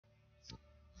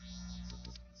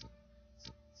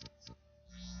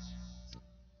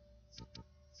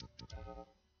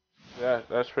Yeah,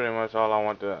 that's pretty much all I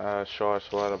want to show us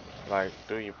what like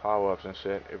do your power ups and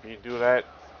shit. If you do that,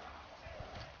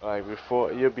 like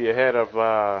before, you'll be ahead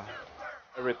of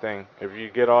everything. If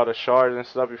you get all the shards and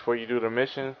stuff before you do the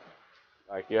mission,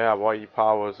 like you have all your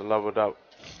powers leveled up,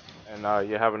 and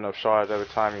you have enough shards every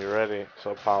time you're ready.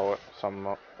 So power something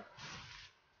up.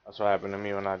 That's what happened to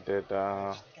me when I did. They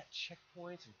got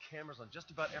checkpoints and cameras on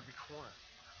just about every corner.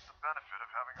 The benefit of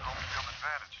having a home field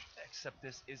advantage. Except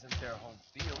this isn't their home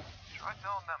field. Try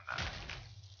telling them that.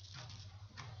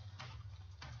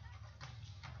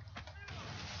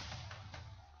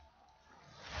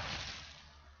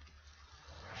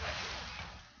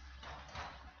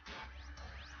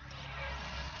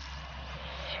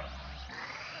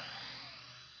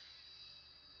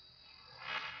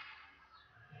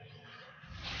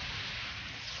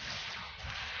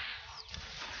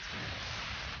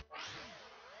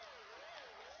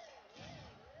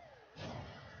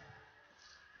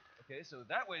 Okay, so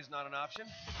that way's not an option.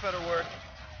 It better work.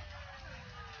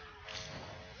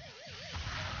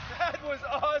 That was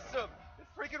awesome! It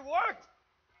freaking worked!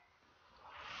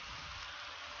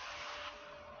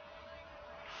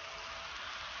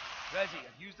 Reggie,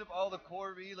 I've used up all the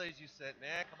core relays you sent,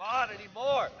 man. Come on, I need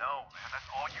more! No, man,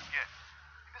 that's all you get.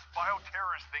 This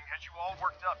bioterrorist thing has you all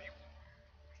worked up.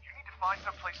 You need to find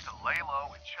some place to lay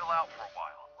low and chill out for a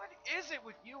while. What is it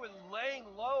with you and laying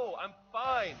low? I'm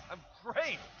fine. I'm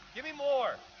great. Give me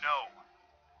more. No.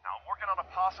 Now, I'm working on a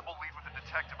possible lead with a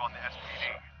detective on the SPD,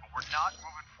 but we're not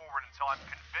moving forward until I'm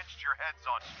convinced your head's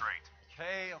on straight.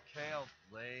 Okay, I'll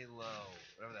lay low.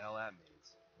 Whatever the hell that means.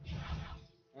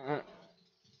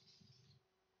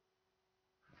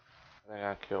 I think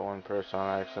I killed one person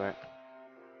on accident.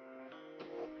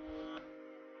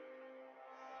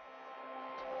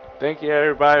 Thank you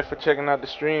everybody for checking out the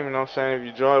stream. You know what I'm saying? If you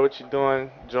enjoy what you're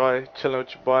doing, enjoy chilling with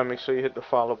your boy, make sure you hit the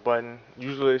follow button.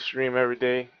 Usually stream every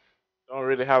day. Don't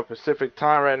really have a specific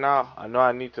time right now. I know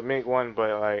I need to make one,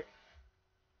 but like,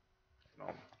 you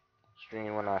know,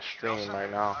 stream when I stream Nelson,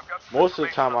 right now. I've got some Most of the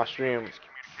information time on I the stream DUP's a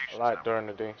communications lot during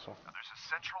network. the day. So Now, there's a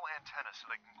central antenna so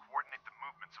they can coordinate the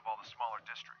movements of all the smaller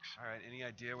districts. All right, any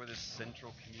idea where this central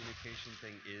communication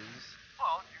thing is?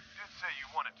 Well, you did say you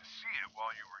wanted to see it while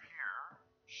you were here.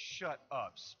 Shut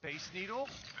up. Space Needle?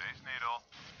 Space Needle.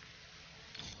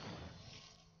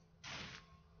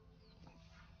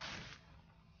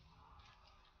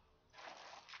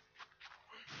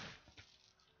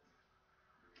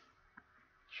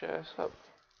 shut up.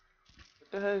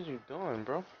 What the hell is you doing,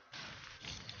 bro?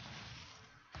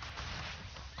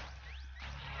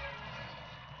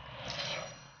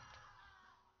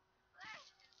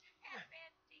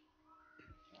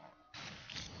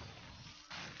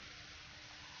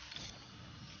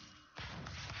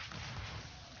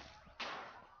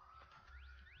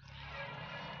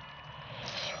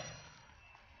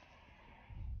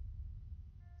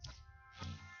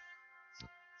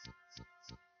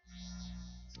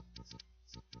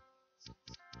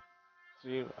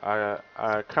 See,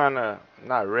 I kind of,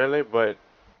 not really, but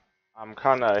I'm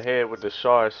kind of ahead with the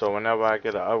shards, so whenever I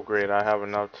get an upgrade, I have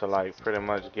enough to like pretty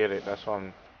much get it. That's why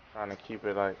I'm trying to keep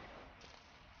it like.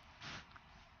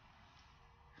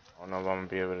 I don't know if I'm gonna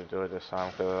be able to do it this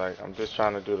time, cause like I'm just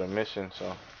trying to do the mission,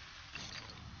 so.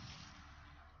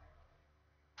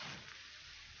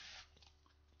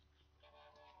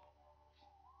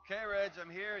 Okay, Reg,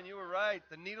 I'm here, and you were right.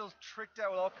 The needle's tricked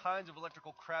out with all kinds of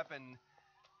electrical crap and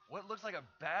what looks like a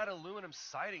bad aluminum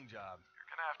siding job. You're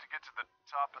gonna have to get to the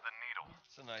top of the needle.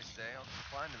 It's a nice day. I'll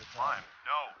just climb to the top. Climb.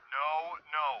 No.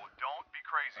 Don't be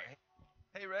crazy.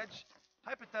 Hey, Reg,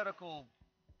 hypothetical,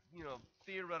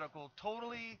 theoretical,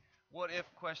 totally what-if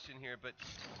question here, but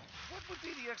what would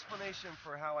be the explanation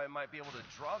for how I might be able to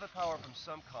draw the power from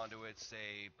some conduits,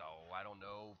 say, I don't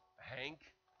know, Hank,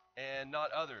 and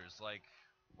not others, like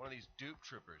one of these dupe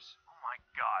troopers? Oh my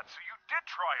god, so you did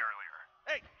try earlier.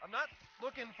 Hey, I'm not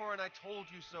looking for an I told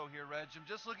you so here, Reg. I'm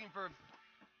just looking for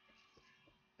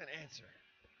an answer.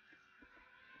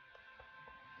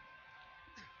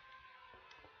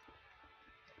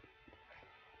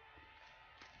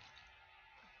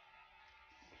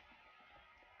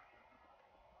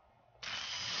 I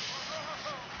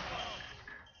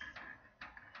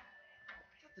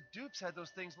thought the dupes had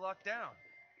those things locked down.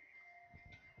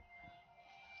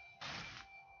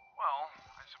 Well,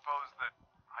 I suppose that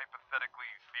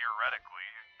hypothetically, theoretically,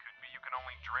 it could be you can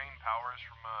only drain powers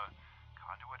from a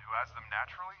conduit who has them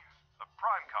naturally. A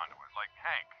prime conduit, like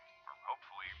Hank, or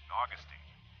hopefully Augustine.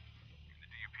 The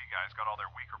DUP guys got all their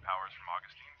weaker powers from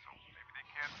Augustine, so maybe they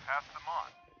can't pass them on.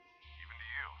 Even to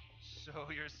you. So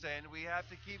you're saying we have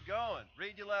to keep going.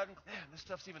 Read you loud and clear. Man, this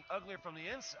stuff's even uglier from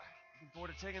the inside. Looking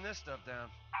forward to taking this stuff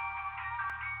down.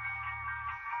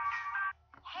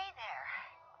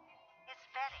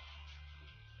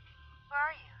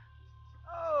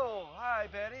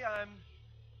 Betty. I'm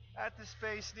at the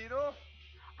Space Needle.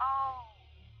 Oh,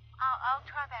 I'll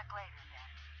try back later then.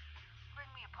 Bring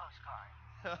me a postcard.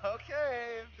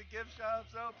 Okay, if the gift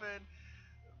shop's open.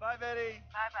 Bye, Betty.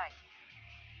 Bye-bye.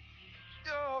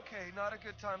 Oh, okay, not a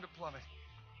good time to plummet.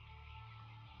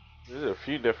 There's a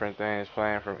few different things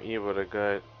playing from evil to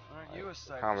good, Aren't like you a sight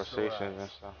for sore conversations and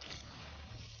eyes? stuff.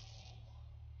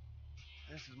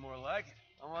 This is more like it.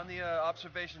 I'm on the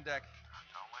observation deck.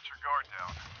 Don't let your guard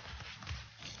down.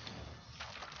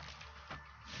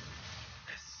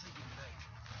 See you later.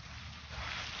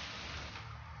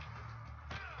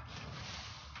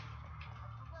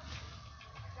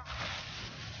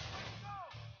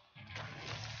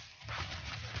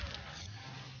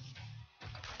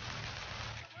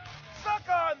 Suck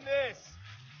on this!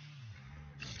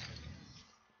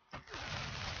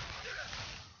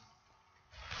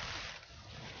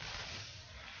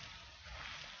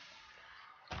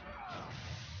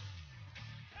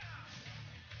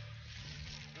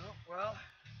 Oh, well,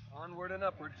 onward and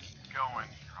upward. Keep going.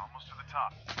 You're almost to the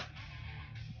top.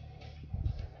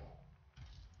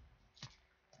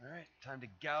 Alright, time to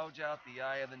gouge out the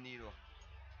eye of the needle.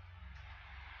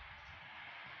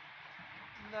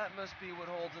 And that must be what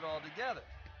holds it all together.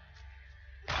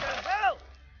 What the hell?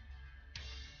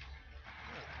 I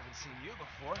haven't seen you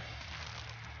before.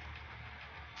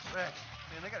 Rex,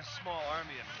 man, they got a small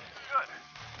army of this. Good.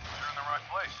 You're in the right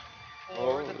place.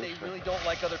 Or Oh, that they shit. really don't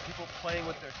like other people playing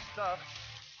with their stuff.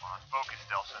 Come on, focus,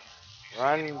 Delson. Do you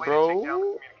Run, see any way bro. to take down the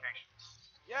communications?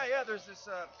 Yeah, there's this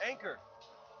anchor.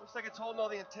 Looks like it's holding all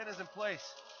the antennas in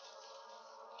place.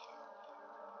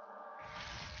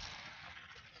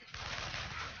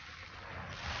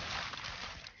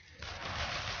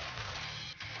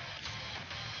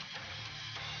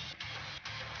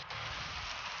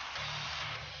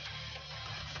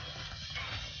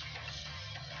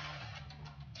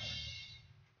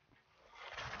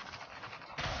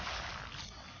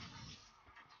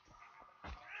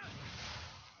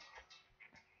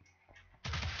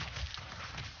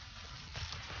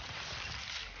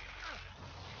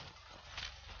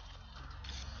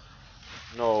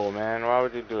 No, man, why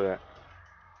would you do that?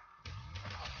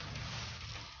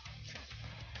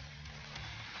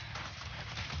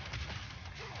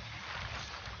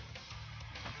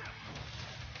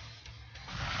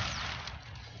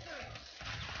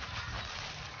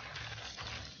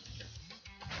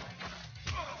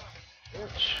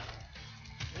 Bitch.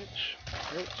 Bitch.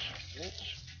 Bitch.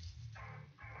 Bitch.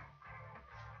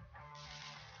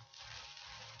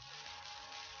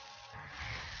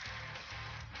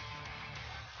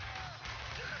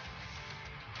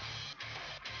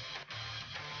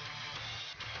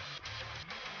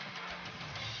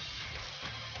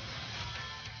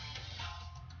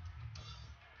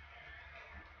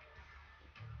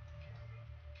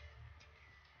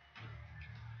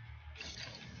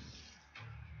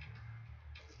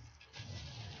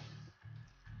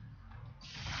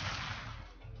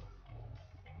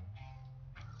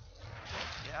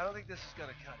 Yeah, I don't think this is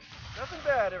gonna cut it. Nothing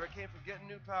bad ever came from getting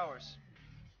new powers.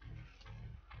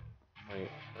 Wait,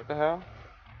 what the hell?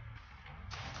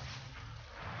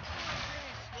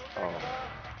 Oh.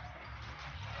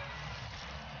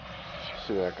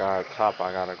 See that guy up top,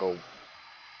 I gotta go.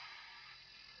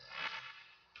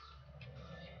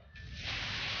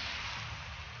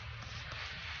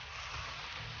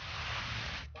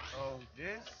 Oh,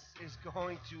 this is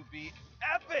going to be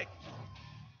epic!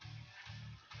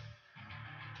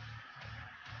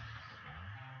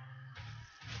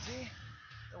 See?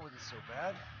 That wasn't so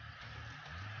bad.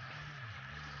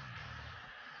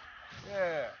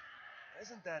 Yeah.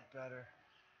 Isn't that better?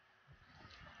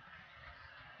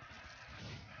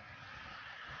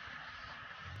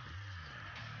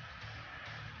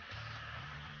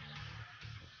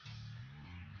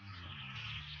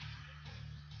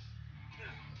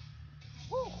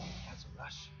 Woo! That's a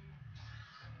rush.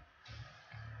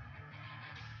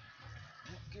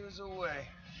 It goes away.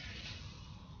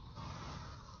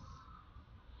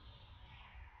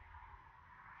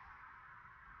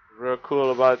 Real cool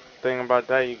thing about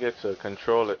that, you get to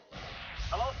control it.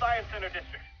 Hello, Science Center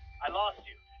District. I lost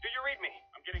you. Do you read me?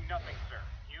 I'm getting nothing, sir.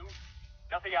 You?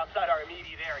 Nothing outside our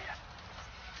immediate area.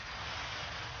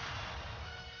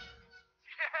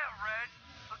 Yeah, Reg.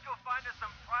 Let's go find us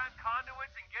some prime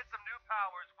conduits and get some new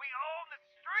powers. We own the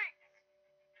streets!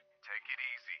 Take it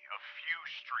easy. A few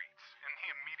streets in the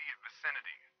immediate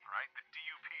vicinity, right? The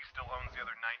DUP still owns the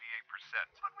other 98%.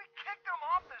 But we kicked them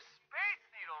off the Space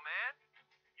Needle, man.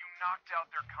 You knocked out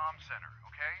their comm center,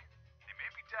 okay? They may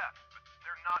be deaf, but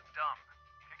they're not dumb.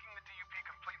 Kicking the DUP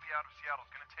completely out of Seattle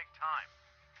is gonna take time.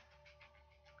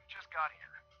 We just got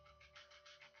here.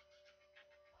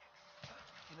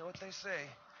 You know what they say?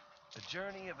 The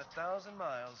journey of 1,000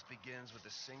 miles begins with a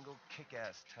single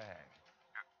kick-ass tag.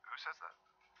 Who says that?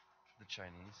 The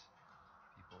Chinese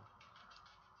people.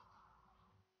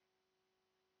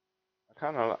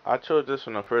 I chose this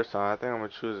one the first time. I think I'm gonna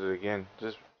choose it again.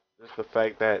 Just the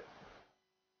fact that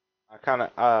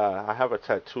I have a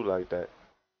tattoo like that.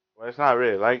 Well, it's not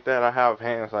really like that. I have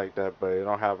hands like that, but it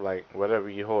don't have like whatever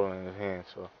you hold in his hand.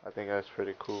 So I think that's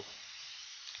pretty cool.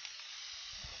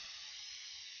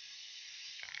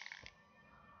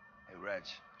 Hey, Reg.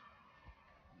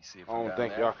 You see it I from don't down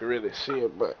think there? y'all can really see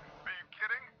it, but Are you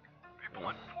kidding? People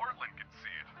in Portland can see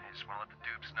it. I just want to let the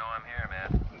dupes know I'm here, man.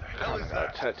 The hell I is got a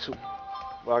that? tattoo.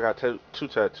 Well, I got two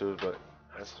tattoos, but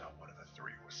That's not one of the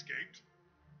three who escaped.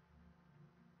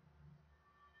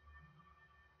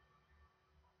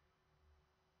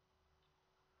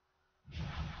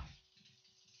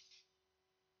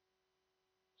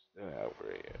 still not over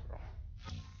it yet, bro.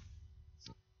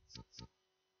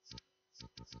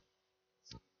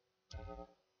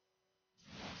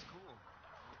 It's cool.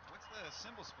 What's the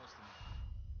symbol supposed to mean?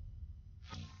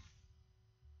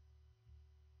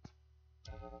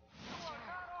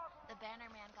 The banner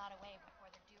man got away before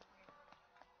the dupe reared.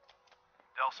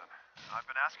 Delson, I've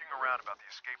been asking around about the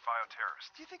escaped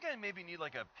bioterrorists. Do you think I maybe need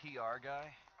like a PR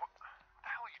guy? What the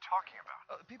hell are you talking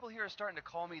about? People here are starting to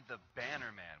call me the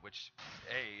Banner Man, which,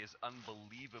 A, is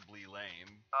unbelievably lame.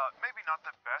 Maybe not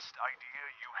the best idea,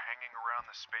 you hanging around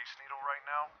the Space Needle right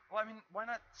now? Well, I mean, why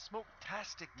not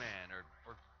Smoke-tastic Man, or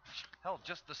hell,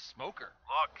 just the Smoker?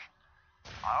 Look,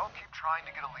 I'll keep trying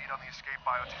to get a lead on the escaped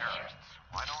bioterrorists.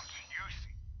 Why don't you see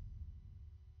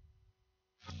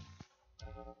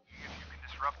if you can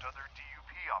disrupt other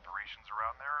DUP operations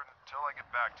around there until I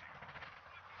get back to you?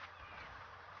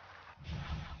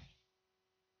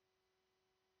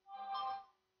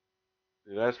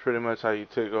 That's pretty much how you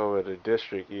take over the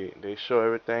district. They show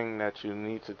everything that you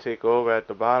need to take over at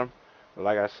the bottom.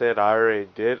 Like I said, I already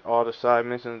did all the side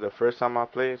missions the first time I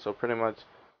played, so pretty much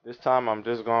this time I'm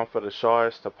just going for the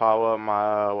shards to power up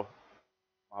my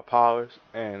powers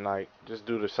and like just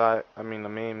do the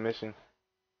main mission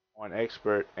on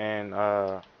expert and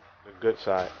the good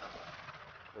side,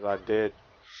 because I did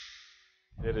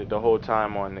it the whole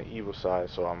time on the evil side,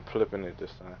 so I'm flipping it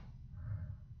this time.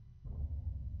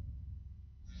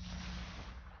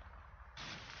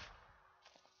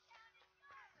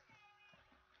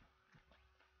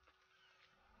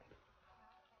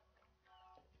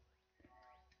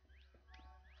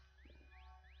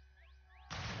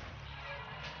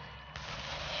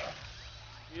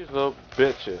 These little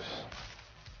bitches.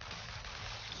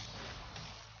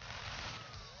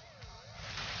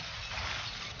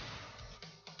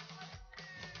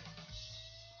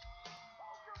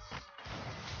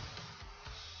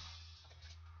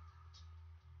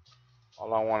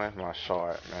 All I want is my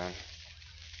shard, man.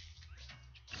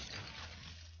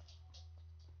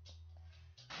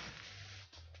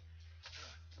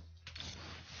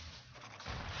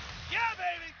 Yeah,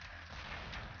 baby!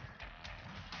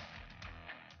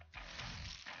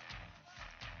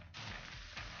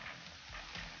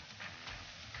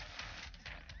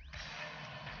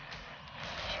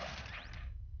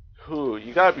 Who?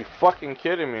 You gotta be fucking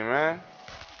kidding me, man.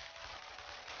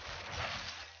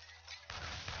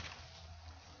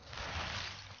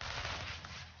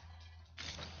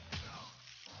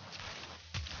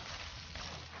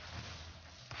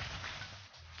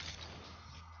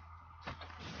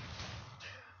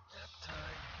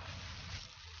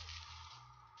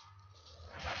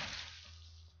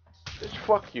 Bitch,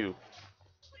 fuck you.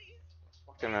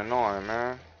 Fucking annoying,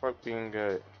 man. Fuck being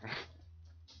good.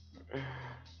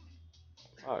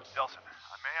 Fuck. Delson,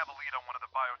 I may have a lead on one of the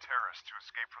bioterrorists who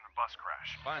escaped from the bus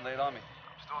crash. Fine, lay it on me.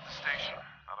 I'm still at the station.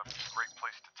 Not a great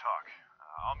place to talk.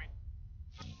 I'll meet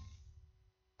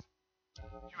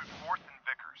you at 4th and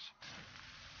Vickers.